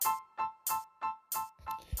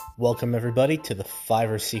Welcome, everybody, to the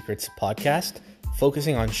Fiverr Secrets podcast,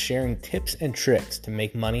 focusing on sharing tips and tricks to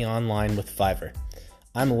make money online with Fiverr.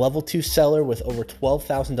 I'm a level 2 seller with over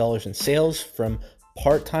 $12,000 in sales from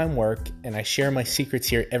part-time work, and I share my secrets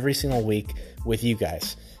here every single week with you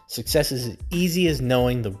guys. Success is as easy as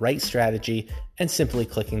knowing the right strategy and simply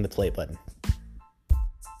clicking the play button.